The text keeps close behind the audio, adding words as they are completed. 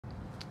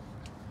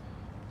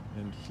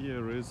And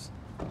here is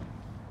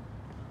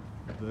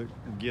the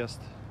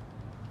guest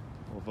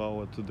of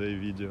our today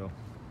video.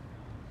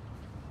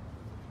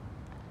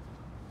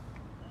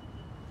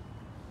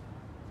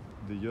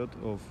 The yacht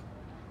of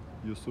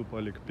Vagit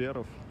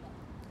Alekperov,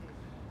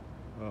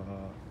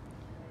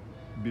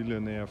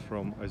 billionaire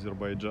from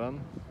Azerbaijan,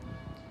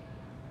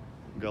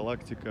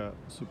 Galactica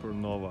Super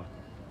Nova.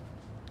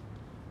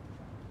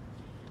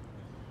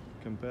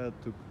 Compared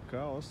to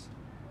Chaos,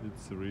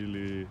 it's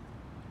really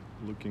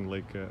looking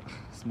like a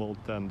small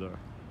tender.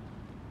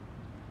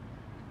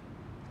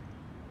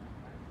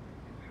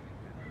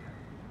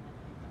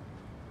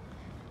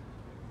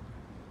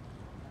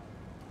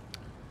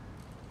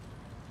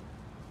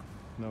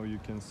 Now you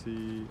can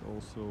see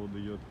also the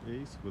yacht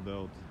Ace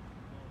without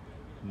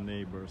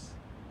neighbors.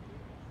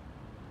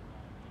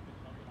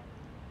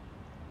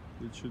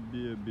 It should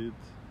be a bit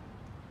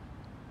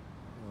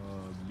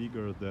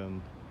bigger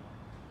than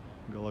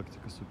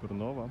Galactica Super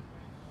Nova.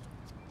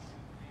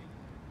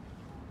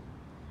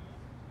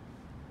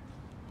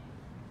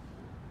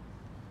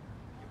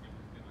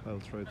 I'll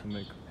try to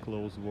make a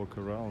close walk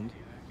around.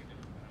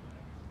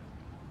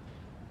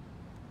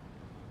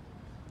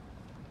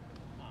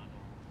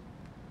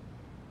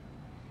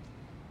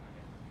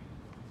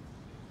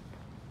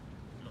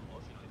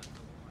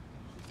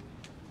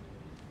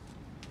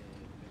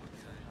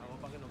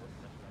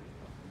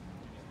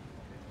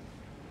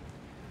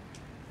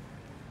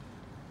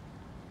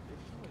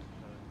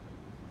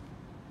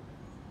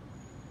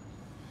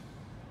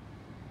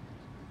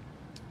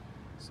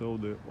 So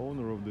the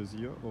owner of this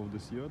yacht,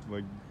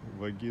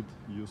 Vagit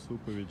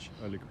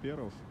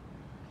Alekperov,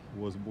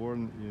 was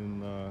born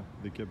in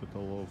the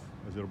capital of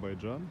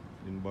Azerbaijan,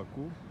 in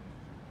Baku,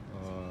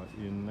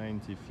 in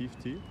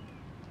 1950.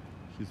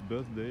 His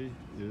birthday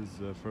is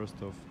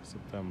 1st of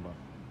September.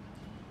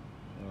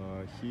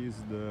 He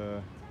is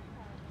the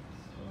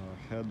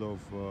head of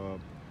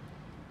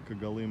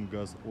Kogalim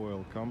Gas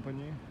Oil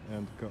Company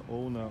and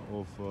co-owner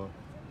of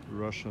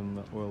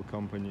Russian oil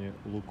company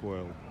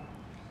Lukoil.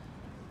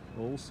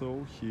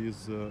 Also, he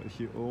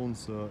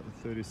owns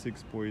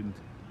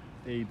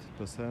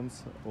 36.8%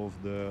 of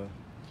the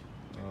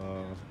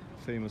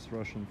famous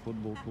Russian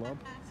football club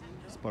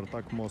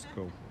Spartak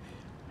Moscow.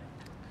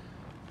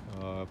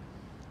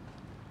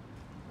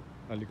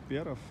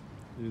 Alekperov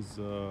is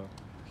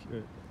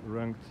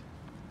ranked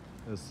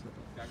as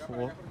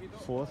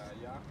fourth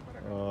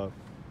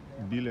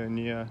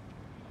billionaire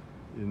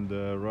in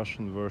the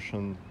Russian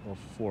version of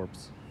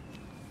Forbes.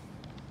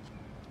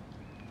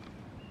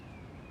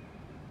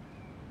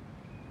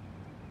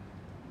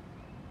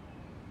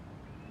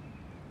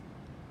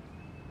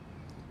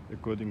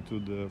 According to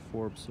the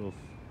Forbes of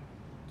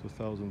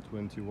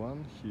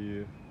 2021,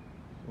 he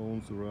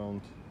owns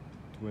around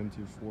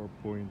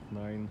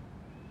 24.9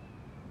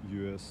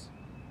 US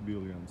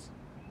billions.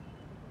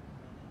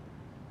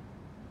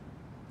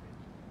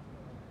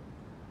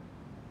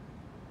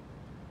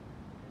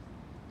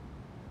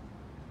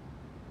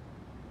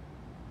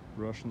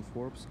 Russian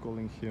Forbes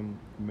calling him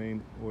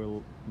main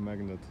oil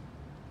magnate.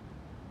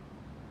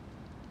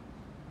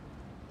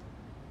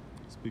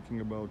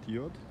 Speaking about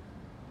yacht,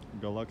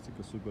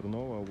 Galactica Super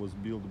Nova was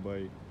built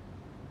by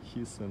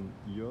Heesen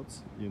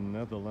Yachts in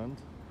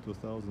Netherlands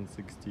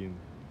 2016.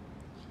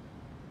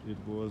 It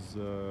was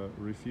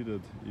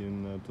refitted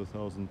in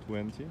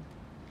 2020,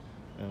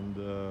 and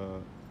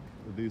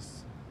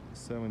this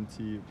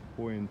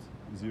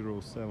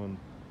 70.07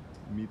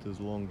 meters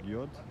long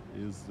yacht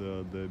is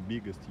the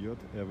biggest yacht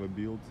ever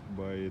built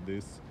by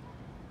this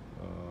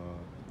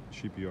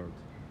shipyard.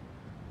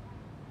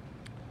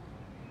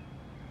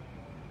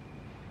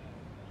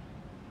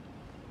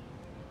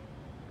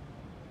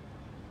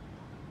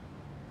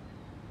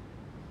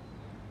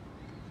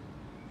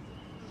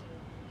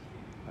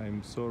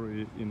 I'm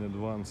sorry in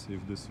advance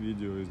if this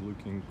video is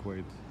looking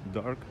quite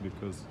dark,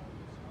 because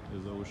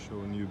as I was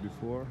showing you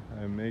before,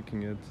 I'm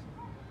making it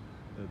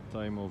at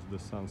time of the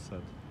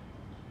sunset.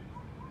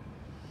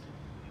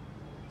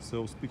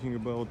 So speaking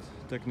about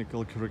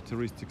technical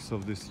characteristics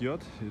of this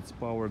yacht, it's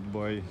powered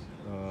by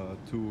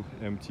 2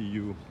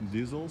 MTU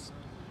diesels,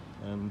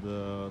 and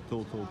the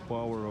total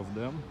power of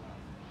them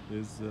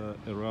is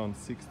around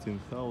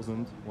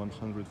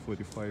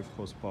 16,145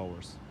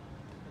 horsepower.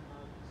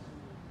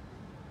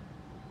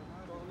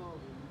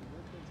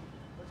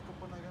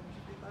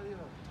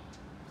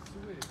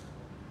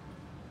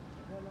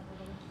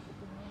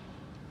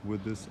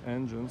 With these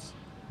engines,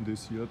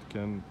 this yacht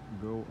can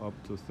go up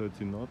to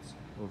 30 knots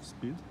of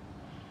speed,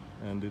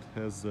 and it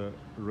has a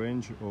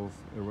range of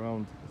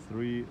around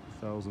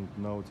 3,000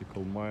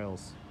 nautical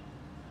miles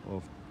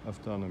of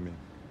autonomy.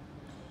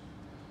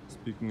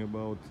 Speaking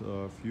about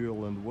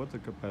fuel and water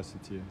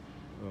capacity,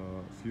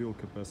 fuel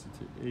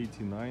capacity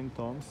 89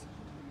 tons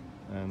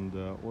and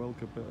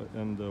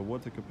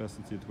water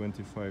capacity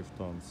 25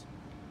 tons.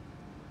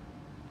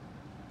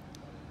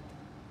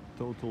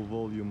 Total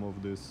volume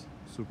of this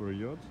super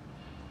yacht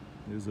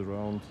is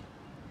around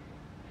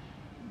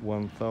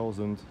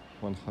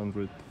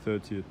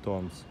 1,130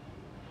 tons.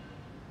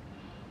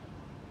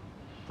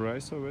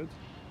 Price of it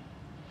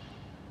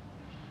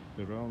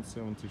around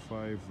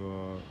 75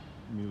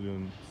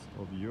 million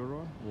of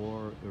euro,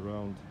 or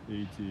around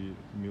 80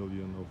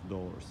 million of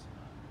dollars.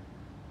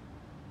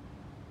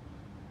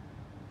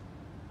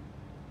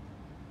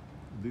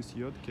 This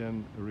yacht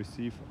can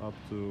receive up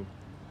to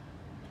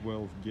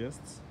 12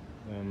 guests,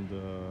 and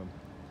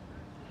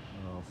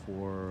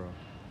for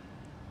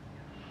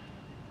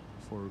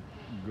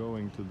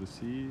going to the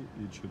sea,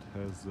 it should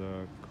has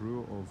a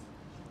crew of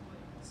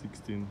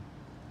 16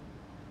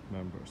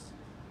 members.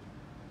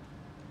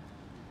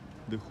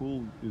 The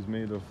hull is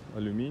made of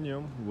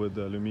aluminium with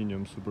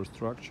aluminium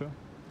superstructure,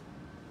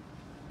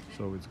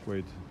 so it's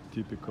quite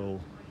typical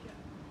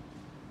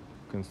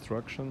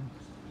construction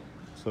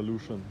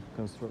solution,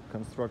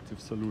 constructive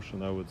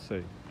solution, I would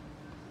say.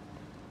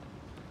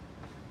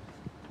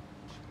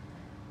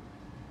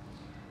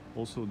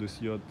 Also,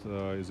 this yacht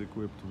is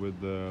equipped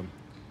with a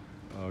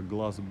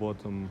glass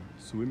bottom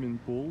swimming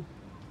pool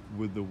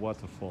with the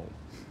waterfall.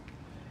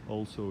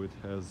 Also, it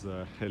has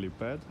a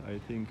helipad, I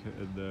think,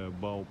 at the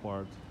bow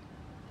part.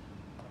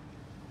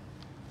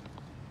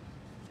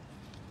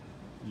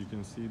 You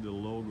can see the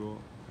logo.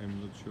 I'm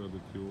not sure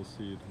that you will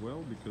see it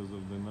well because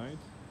of the night.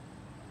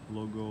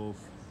 Logo of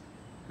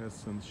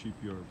Heesen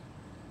Shipyard.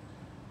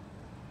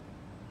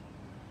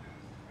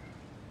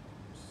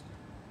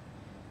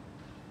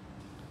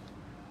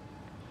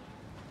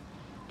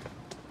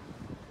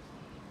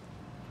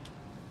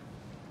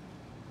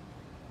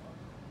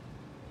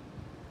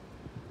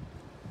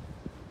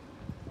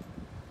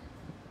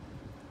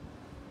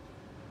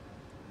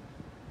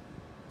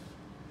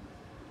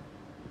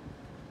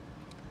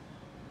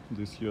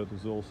 This yacht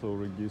is also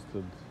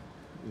registered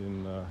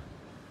in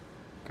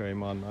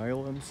Cayman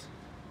Islands.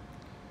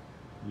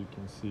 You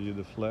can see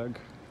the flag.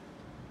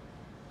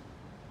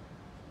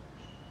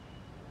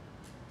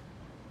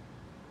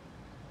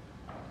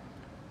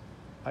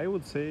 I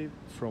would say,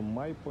 from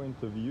my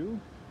point of view,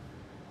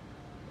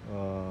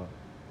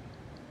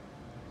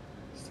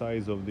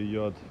 size of the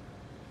yacht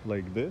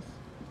like this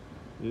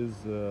is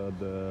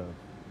the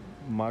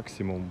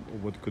maximum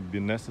what could be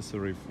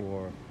necessary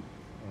for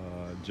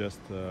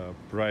just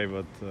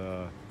private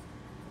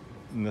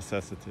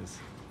necessities.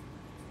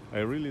 I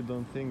really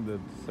don't think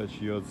that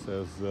such yachts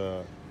as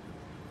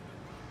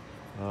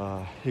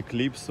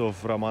Eclipse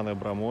of Roman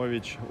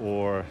Abramovich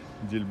or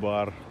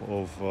Dilbar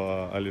of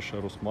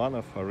Alisher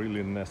Usmanov are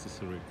really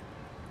necessary,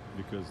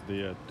 because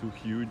they are too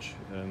huge,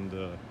 and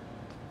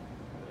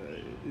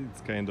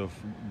it's kind of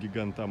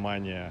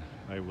gigantomania,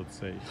 I would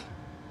say.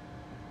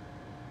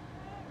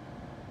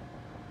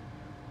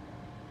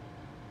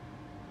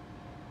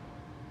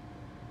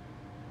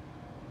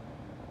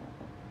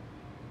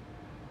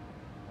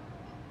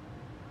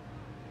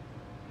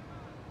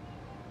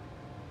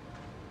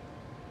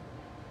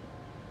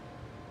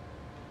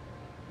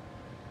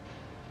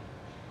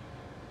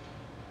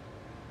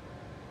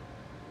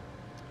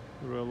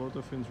 There are a lot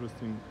of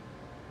interesting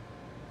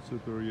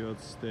super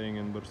yachts staying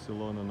in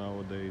Barcelona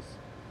nowadays.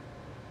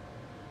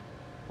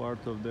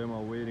 Part of them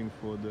are waiting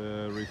for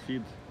the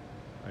refit,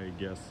 I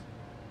guess.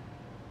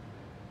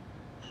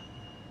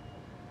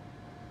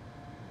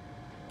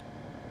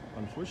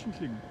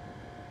 Unfortunately,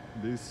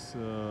 this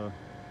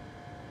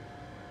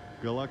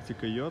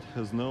Galactica yacht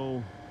has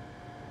no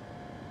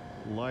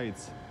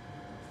lights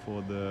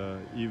for the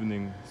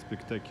evening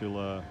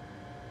spectacular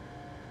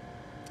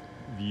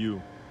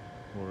view,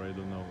 or I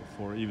don't know,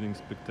 for evening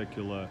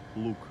spectacular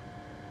look.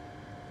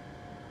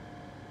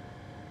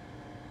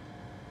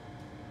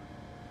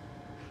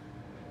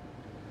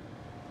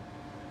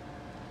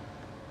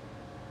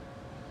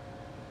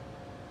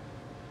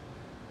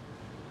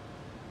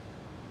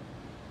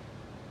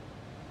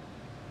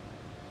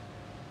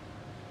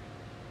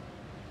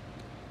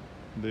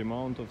 The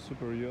amount of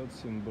super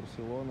yachts in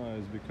Barcelona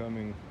is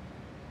becoming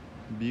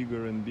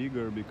bigger and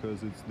bigger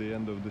because it's the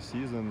end of the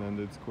season and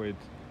it's quite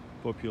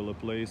popular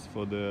place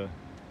for the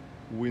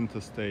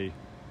winter stay.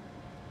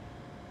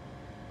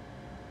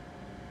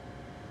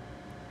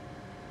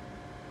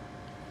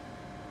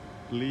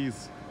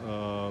 Please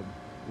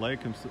like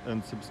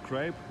and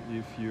subscribe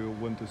if you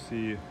want to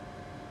see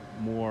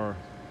more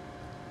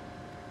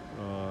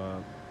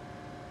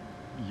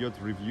yacht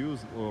reviews,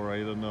 or I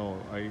don't know,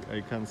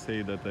 I can't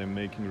say that I'm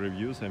making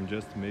reviews, I'm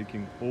just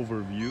making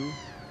overview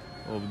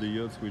of the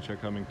yachts which are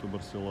coming to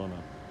Barcelona.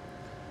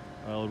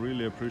 I'll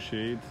really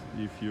appreciate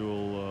if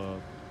you'll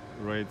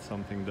write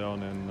something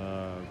down in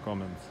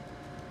comments.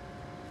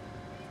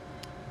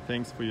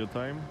 Thanks for your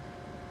time.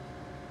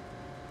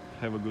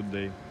 Have a good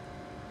day.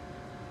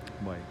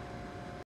 Bye.